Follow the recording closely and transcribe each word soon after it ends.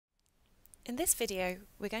In this video,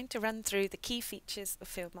 we're going to run through the key features of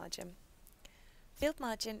fieldmargin.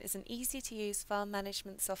 Fieldmargin is an easy-to-use farm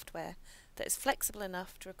management software that is flexible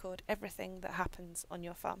enough to record everything that happens on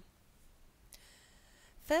your farm.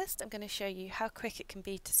 First, I'm going to show you how quick it can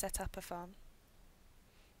be to set up a farm.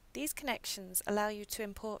 These connections allow you to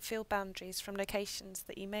import field boundaries from locations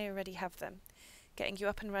that you may already have them, getting you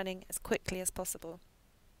up and running as quickly as possible.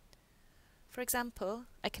 For example,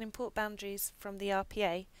 I can import boundaries from the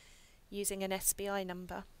RPA using an SBI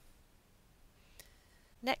number.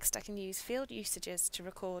 Next, I can use field usages to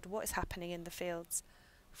record what is happening in the fields,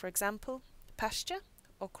 for example, pasture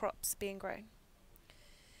or crops being grown.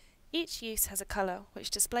 Each use has a colour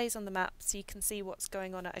which displays on the map so you can see what's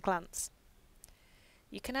going on at a glance.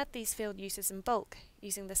 You can add these field uses in bulk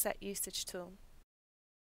using the Set Usage tool.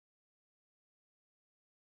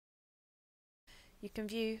 You can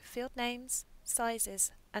view field names,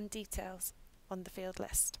 sizes and details on the field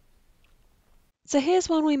list. So here's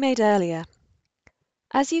one we made earlier.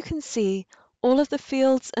 As you can see, all of the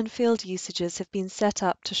fields and field usages have been set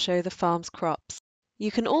up to show the farm's crops.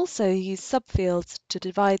 You can also use subfields to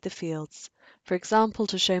divide the fields, for example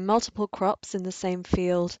to show multiple crops in the same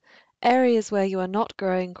field, areas where you are not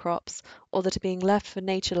growing crops or that are being left for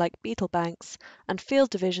nature like beetle banks, and field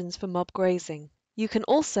divisions for mob grazing. You can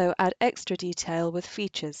also add extra detail with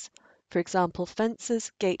features, for example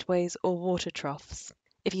fences, gateways or water troughs.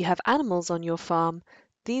 If you have animals on your farm,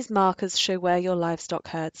 these markers show where your livestock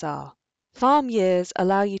herds are. Farm years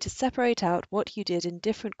allow you to separate out what you did in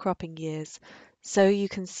different cropping years, so you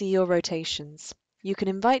can see your rotations. You can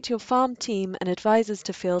invite your farm team and advisors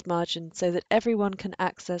to fieldmargin so that everyone can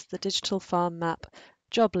access the digital farm map,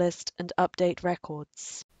 job list and update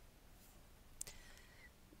records.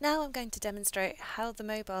 Now I'm going to demonstrate how the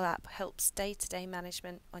mobile app helps day-to-day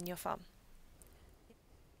management on your farm.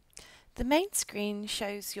 The main screen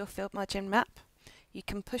shows your fieldmargin map. You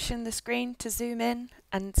can push in the screen to zoom in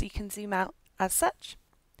and you can zoom out as such.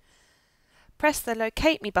 Press the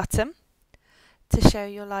Locate Me button to show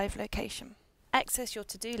your live location. Access your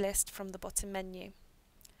to-do list from the bottom menu.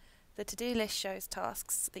 The to-do list shows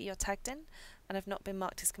tasks that you're tagged in and have not been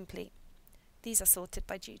marked as complete. These are sorted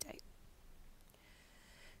by due date.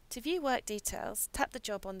 To view work details, tap the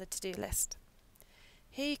job on the to-do list.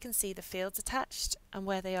 Here you can see the fields attached and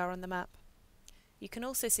where they are on the map. You can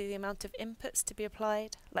also see the amount of inputs to be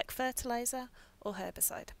applied, like fertiliser or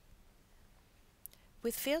herbicide.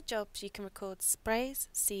 With field jobs you can record sprays,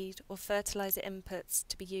 seed or fertiliser inputs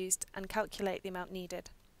to be used and calculate the amount needed.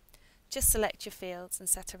 Just select your fields and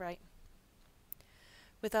set a rate.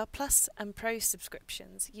 With our Plus and Pro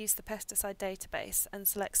subscriptions, use the pesticide database and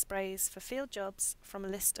select sprays for field jobs from a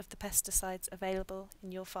list of the pesticides available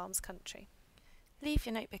in your farm's country. Leave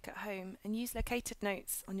your notebook at home and use located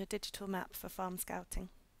notes on your digital map for farm scouting.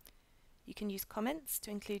 You can use comments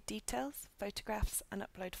to include details, photographs and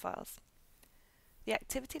upload files. The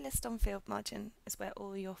activity list on fieldmargin is where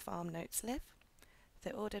all your farm notes live.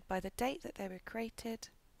 They're ordered by the date that they were created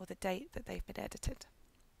or the date that they've been edited.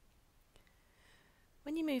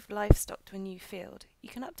 When you move livestock to a new field, you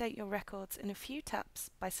can update your records in a few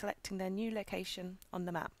taps by selecting their new location on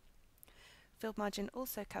the map. Fieldmargin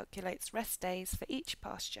also calculates rest days for each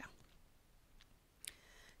pasture.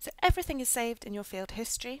 So everything is saved in your field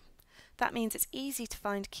history. That means it's easy to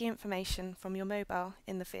find key information from your mobile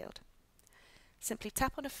in the field. Simply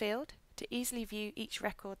tap on a field to easily view each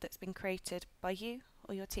record that's been created by you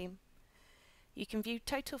or your team. You can view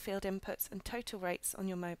total field inputs and total rates on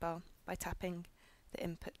your mobile by tapping the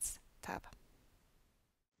Inputs tab.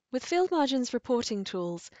 With fieldmargin's reporting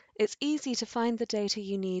tools, it's easy to find the data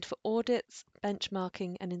you need for audits,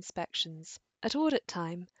 benchmarking and inspections. At audit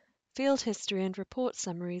time, field history and report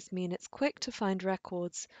summaries mean it's quick to find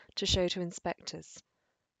records to show to inspectors.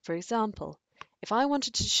 For example, if I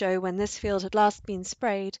wanted to show when this field had last been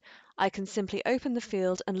sprayed, I can simply open the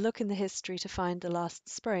field and look in the history to find the last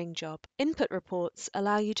spraying job. Input reports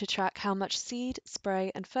allow you to track how much seed,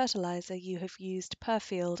 spray and fertiliser you have used per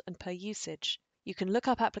field and per usage. You can look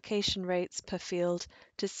up application rates per field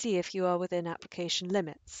to see if you are within application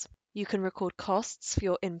limits. You can record costs for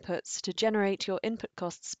your inputs to generate your input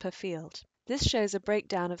costs per field. This shows a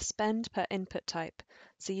breakdown of spend per input type,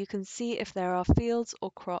 so you can see if there are fields or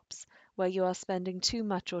crops where you are spending too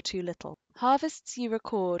much or too little. Harvests you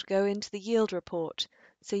record go into the yield report,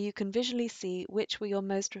 so you can visually see which were your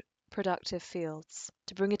most productive fields.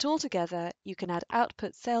 To bring it all together, you can add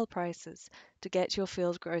output sale prices to get your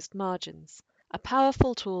field gross margins, a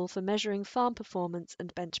powerful tool for measuring farm performance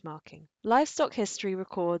and benchmarking. Livestock history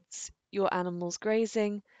records your animals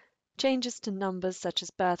grazing, changes to numbers such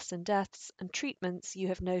as births and deaths, and treatments you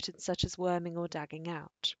have noted such as worming or dagging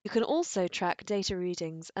out. You can also track data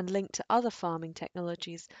readings and link to other farming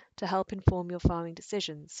technologies to help inform your farming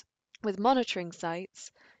decisions. With monitoring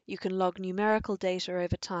sites, you can log numerical data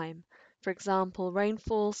over time, for example,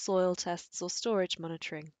 rainfall, soil tests, or storage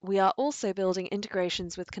monitoring. We are also building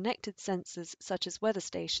integrations with connected sensors such as weather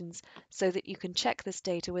stations so that you can check this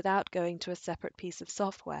data without going to a separate piece of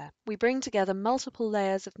software. We bring together multiple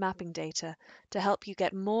layers of mapping data to help you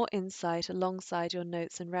get more insight alongside your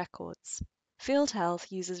notes and records. Field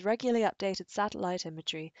Health uses regularly updated satellite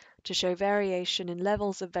imagery to show variation in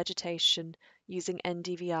levels of vegetation using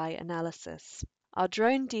NDVI analysis. Our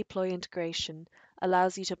drone deploy integration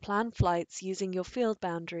allows you to plan flights using your field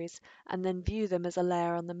boundaries and then view them as a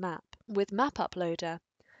layer on the map. With Map Uploader,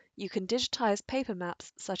 you can digitize paper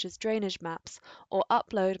maps such as drainage maps or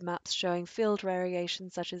upload maps showing field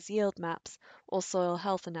variation such as yield maps or soil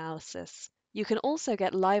health analysis. You can also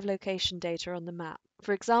get live location data on the map.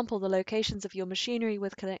 For example, the locations of your machinery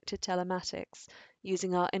with connected telematics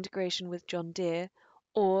using our integration with John Deere,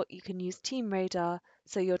 or you can use Team Radar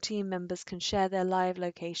so your team members can share their live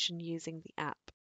location using the app.